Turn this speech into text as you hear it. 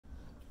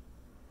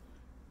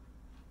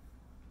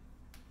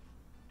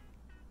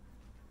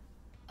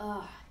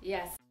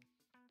Yes.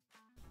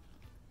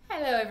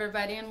 Hello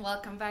everybody and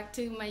welcome back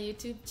to my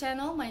YouTube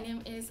channel. My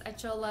name is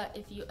Achola.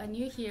 If you are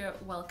new here,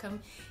 welcome.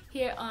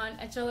 Here on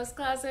Achola's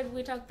Closet,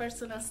 we talk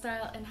personal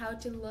style and how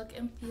to look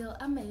and feel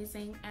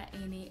amazing at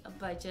any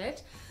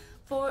budget.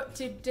 For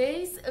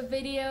today's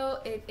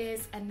video, it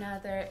is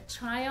another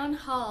try-on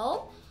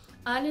haul.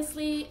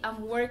 Honestly,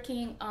 I'm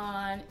working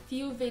on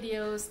few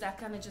videos that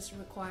kind of just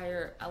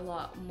require a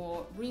lot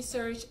more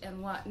research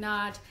and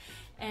whatnot,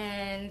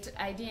 and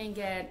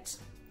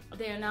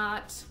they're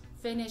not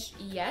finished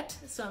yet,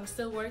 so I'm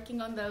still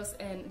working on those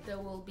and they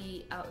will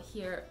be out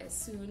here as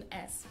soon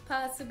as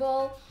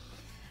possible.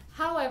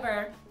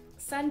 However,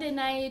 Sunday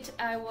night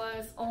I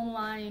was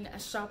online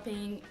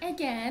shopping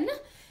again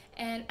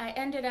and I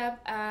ended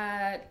up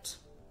at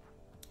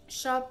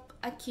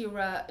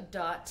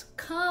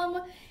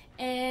shopakira.com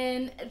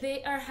and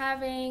they are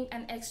having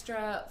an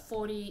extra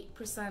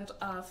 40%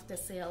 off the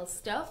sale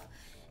stuff.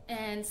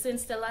 And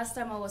since the last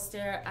time I was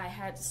there, I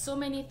had so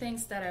many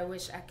things that I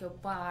wish I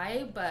could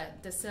buy,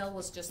 but the sale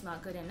was just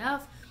not good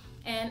enough.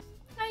 And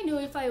I knew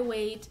if I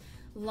wait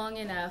long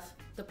enough,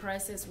 the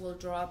prices will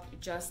drop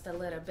just a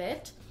little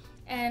bit.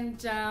 And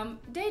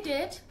they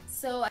did.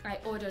 So I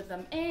ordered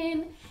them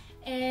in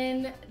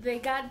and they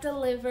got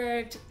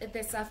delivered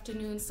this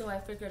afternoon. So I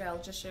figured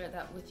I'll just share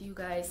that with you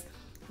guys.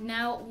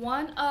 Now,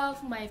 one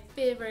of my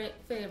favorite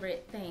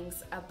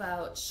things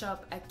about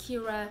Shop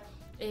Akira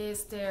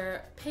is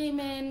their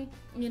payment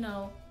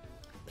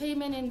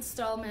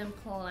installment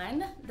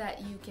plan that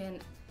you can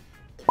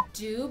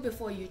do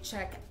before you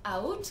check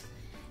out.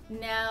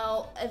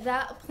 Now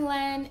that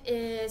plan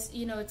is,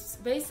 it's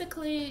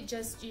basically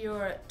just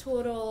your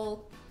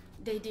total.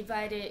 They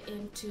divide it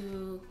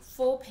into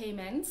 4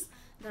 payments.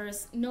 There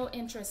is no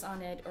interest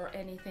on it or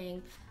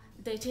anything.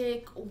 They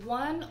take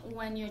one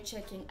when you're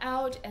checking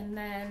out, and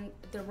then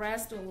the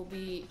rest will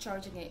be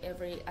charging it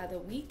every other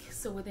week.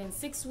 So within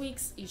 6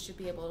 weeks, you should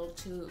be able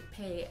to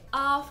pay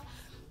off,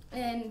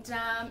 and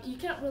you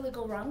can't really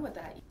go wrong with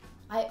that.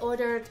 I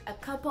ordered a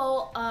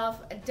couple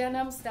of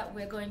denims that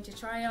we're going to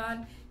try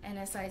on, and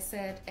as I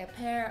said, a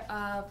pair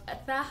of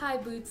thigh-high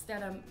boots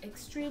that I'm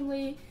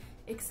extremely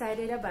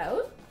excited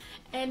about.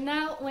 And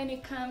now when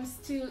it comes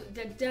to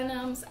the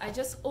denims, I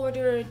just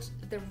ordered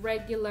the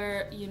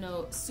regular,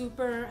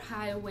 super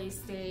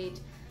high-waisted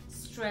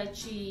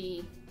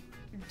stretchy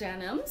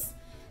denims.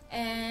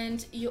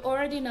 And you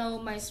already know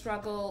my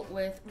struggle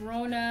with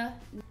Rona.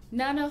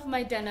 None of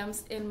my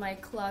denims in my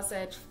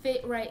closet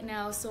fit right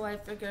now, so I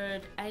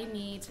figured I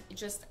need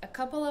just a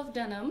couple of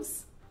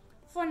denims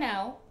for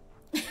now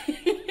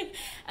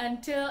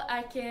until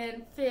I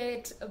can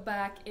fit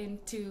back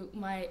into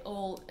my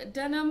old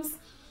denims.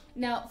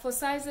 Now for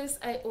sizes,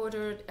 I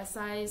ordered a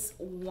size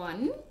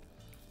 1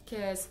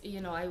 because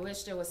I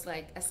wish there was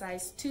like a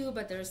size 2,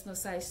 but there is no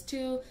size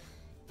 2.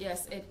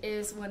 Yes, it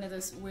is one of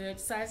those weird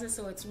sizes,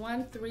 so it's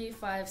 1, 3,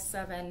 5,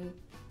 7,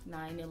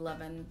 9,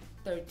 11,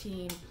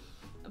 13,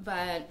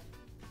 but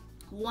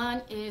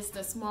 1 is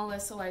the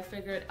smallest, so I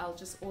figured I'll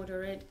just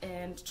order it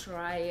and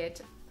try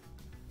it.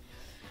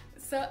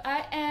 So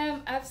I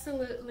am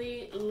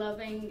absolutely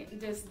loving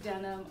this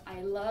denim.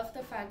 I love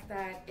the fact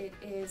that it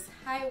is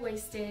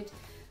high-waisted,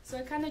 so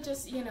it kind of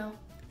just,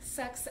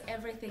 sucks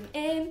everything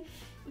in.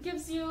 It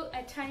gives you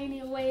a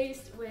tiny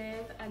waist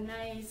with a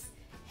nice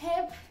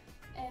hip,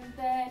 and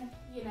then,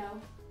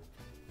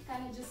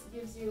 kind of just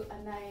gives you a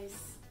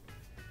nice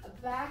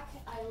back.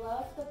 I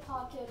love the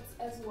pockets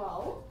as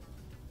well.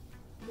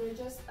 They're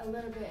just a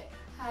little bit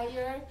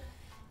higher,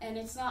 and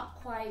it's not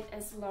quite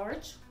as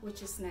large,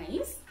 which is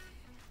nice.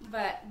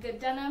 But the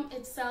denim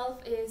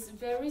itself is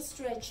very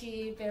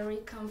stretchy, very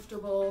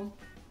comfortable.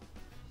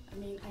 I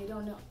mean, I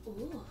don't know.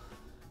 Ooh.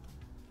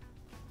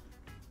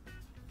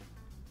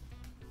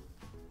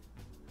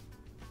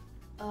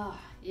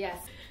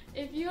 Yes.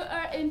 If you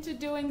are into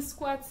doing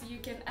squats, you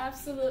can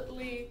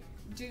absolutely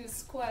do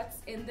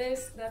squats in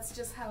this. That's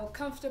just how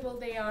comfortable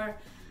they are.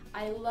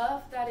 I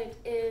love that it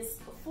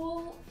is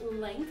full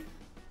length.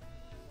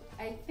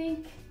 I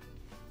think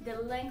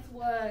the length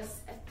was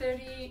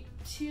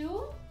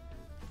 32.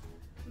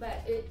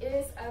 But it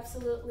is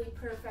absolutely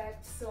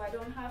perfect, so I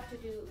don't have to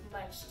do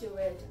much to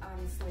it,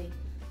 honestly.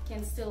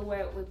 Can still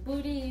wear it with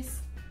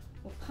booties,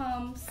 with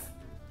pumps,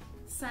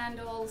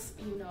 sandals,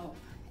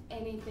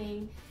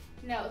 anything.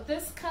 Now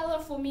this color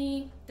for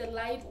me, the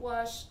light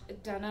wash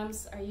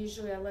denims are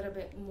usually a little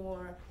bit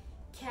more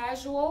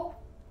casual.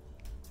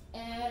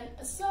 And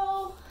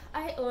so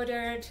I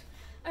ordered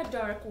a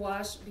dark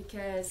wash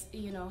because,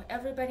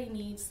 everybody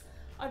needs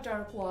a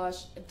dark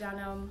wash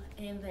denim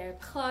in their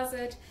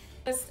closet.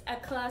 Just a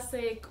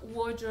classic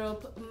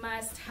wardrobe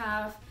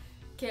must-have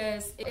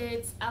because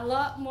it's a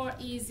lot more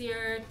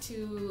easier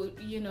to,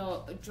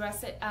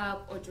 dress it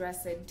up or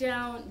dress it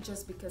down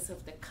just because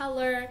of the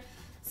color.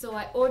 So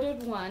I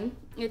ordered one.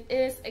 It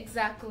is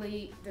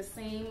exactly the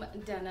same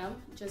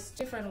denim, just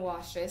different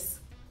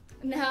washes.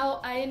 Now,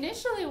 I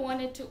initially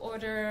wanted to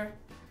order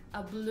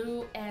a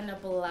blue and a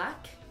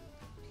black,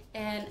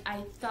 and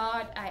I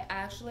thought I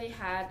actually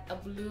had a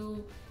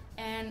blue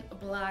and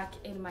black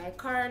in my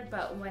cart,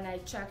 but when I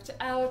checked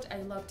out,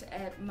 I looked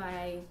at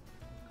my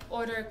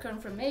order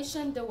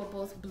confirmation, they were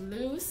both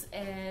blues,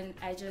 and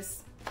I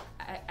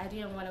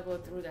didn't want to go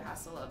through the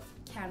hassle of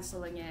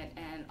canceling it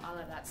and all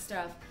of that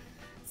stuff.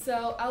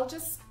 So I'll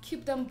just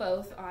keep them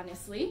both,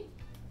 honestly.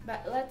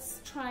 But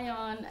let's try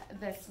on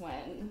this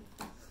one.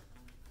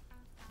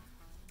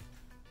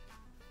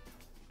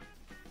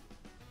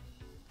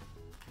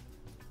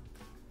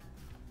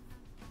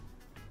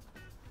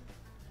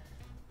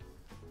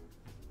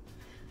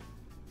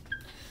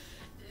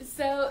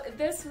 So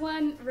this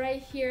one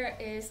right here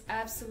is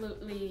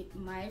absolutely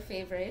my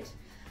favorite.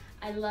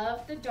 I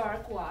love the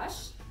dark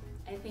wash.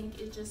 I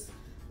think it just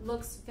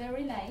looks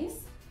very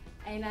nice.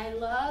 And I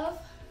love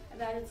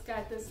that it's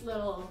got this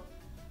little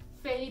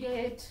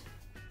faded,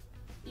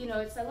 you know,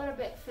 it's a little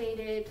bit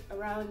faded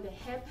around the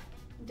hip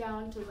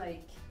down to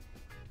like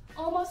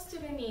almost to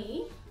the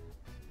knee,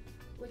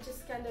 which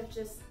is kind of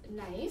just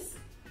nice.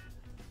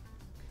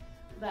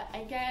 But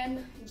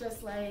again,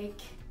 just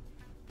like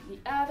the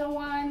other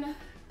one,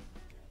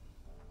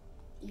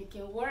 you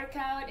can work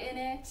out in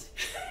it.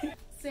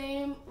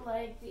 Same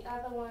like the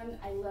other one,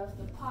 I love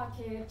the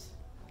pocket,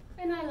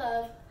 and I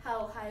love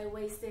how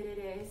high-waisted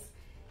it is.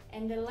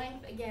 And the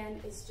length,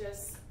 again, is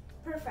just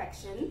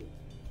perfection.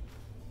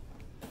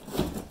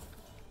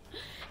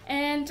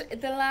 And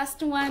the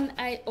last one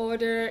I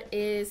order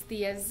is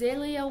the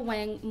Azria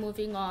Wing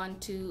Moving On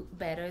to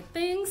Better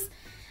Things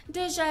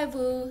Deja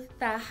Vu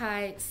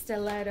Thigh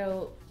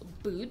Stiletto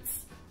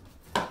Boots.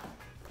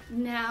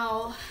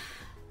 Now,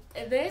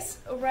 this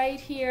right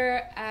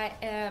here, I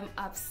am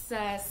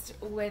obsessed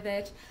with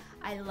it.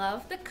 I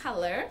love the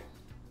color,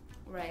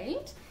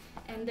 right?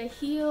 And the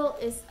heel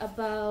is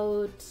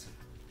about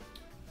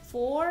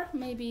 4,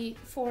 maybe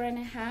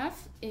 4.5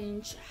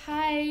 inch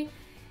high.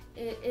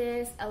 It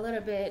is a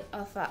little bit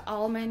of an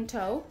almond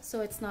toe,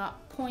 so it's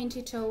not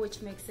pointy toe,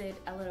 which makes it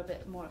a little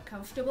bit more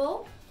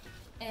comfortable.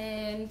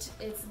 And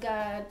it's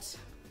got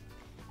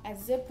a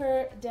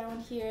zipper down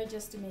here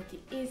just to make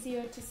it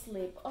easier to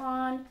slip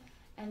on.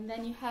 And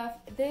then you have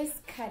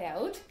this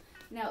cutout.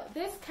 Now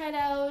this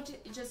cutout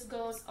just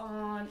goes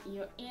on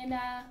your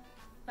inner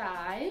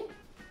thigh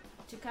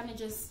to kind of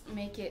just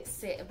make it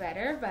sit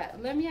better,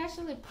 but let me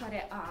actually put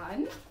it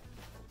on.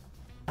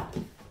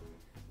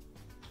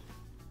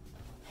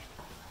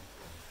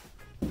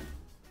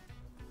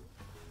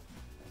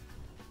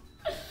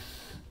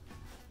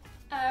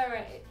 All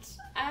right,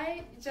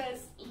 I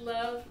just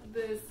love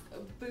this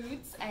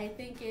boots. I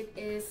think it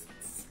is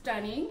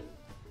stunning.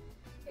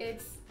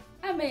 It's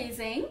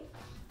amazing.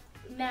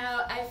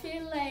 Now I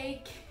feel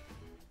like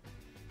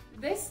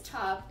this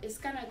top is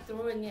kind of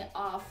throwing it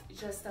off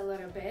just a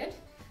little bit,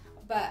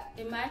 but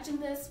imagine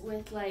this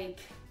with like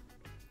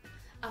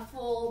a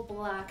full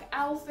black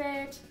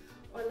outfit,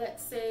 or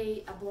let's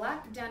say a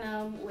black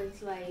denim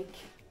with like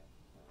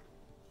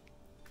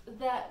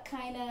that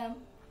kind of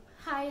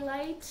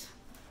highlight.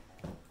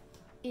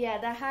 Yeah,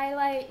 the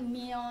highlight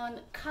neon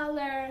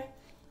color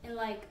in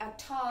like a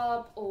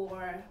top,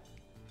 or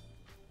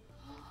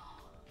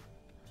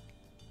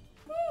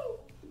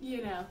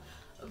you know.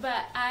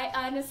 But I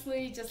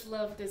honestly just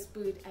love this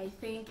boot. I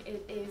think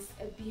it is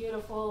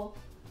beautiful.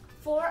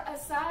 For a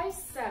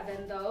size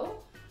 7 though,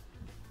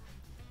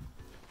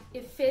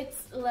 it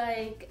fits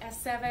like a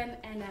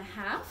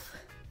 7.5.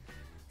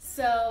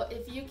 So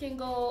if you can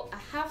go a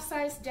half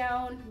size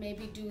down,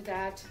 maybe do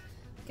that,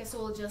 because it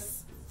will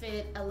just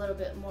fit a little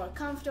bit more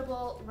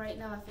comfortable. Right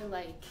now I feel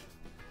like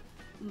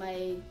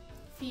my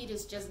feet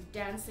is just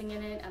dancing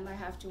in it. I might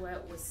have to wear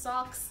it with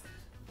socks,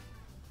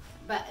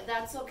 but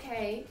that's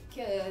okay,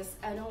 because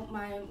I don't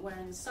mind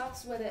wearing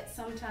socks with it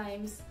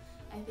sometimes.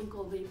 I think it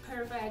will be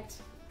perfect.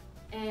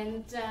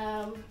 And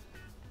I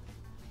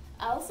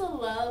also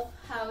love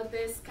how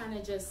this kind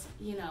of just,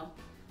 you know,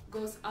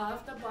 goes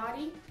off the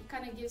body. It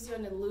kind of gives you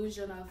an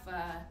illusion of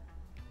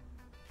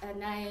a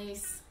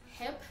nice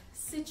hip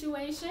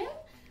situation.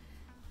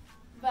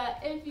 But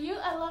if you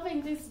are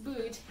loving this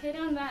boot, hit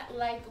on that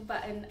like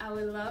button. I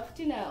would love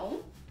to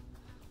know.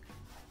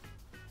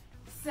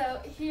 So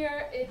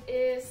here it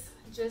is,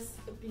 just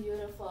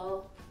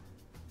beautiful.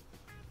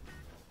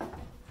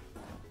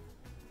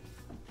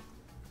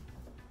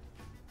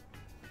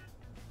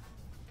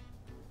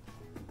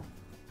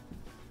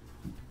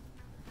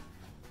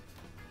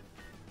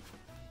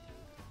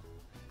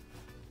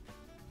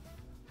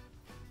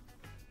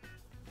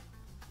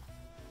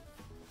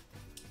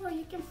 Well,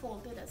 you can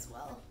fold it as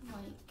well,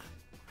 like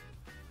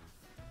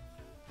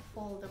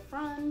fold the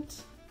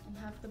front and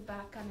have the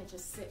back kind of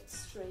just sit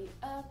straight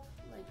up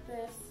like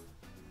this.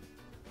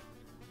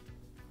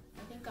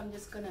 I think I'm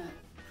just gonna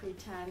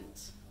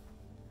pretend.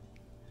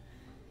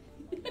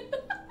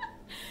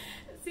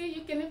 See,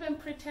 you can even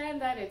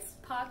pretend that it's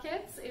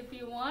pockets if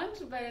you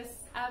want, but it's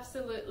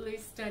absolutely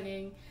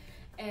stunning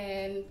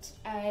and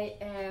I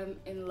am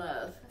in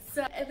love.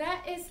 So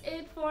that is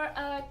it for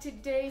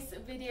today's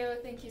video.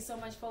 Thank you so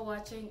much for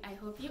watching. I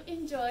hope you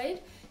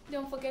enjoyed.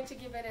 Don't forget to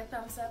give it a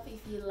thumbs up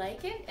if you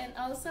like it, and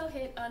also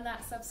hit on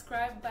that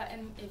subscribe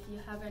button if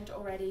you haven't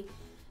already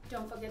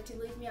Don't forget to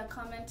leave me a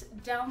comment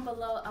down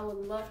below. I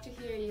would love to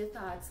hear your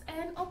thoughts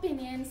and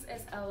opinions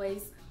as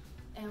always.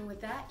 And with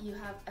that, you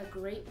have a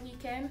great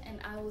weekend, and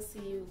I will see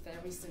you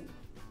very soon.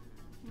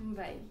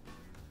 Bye.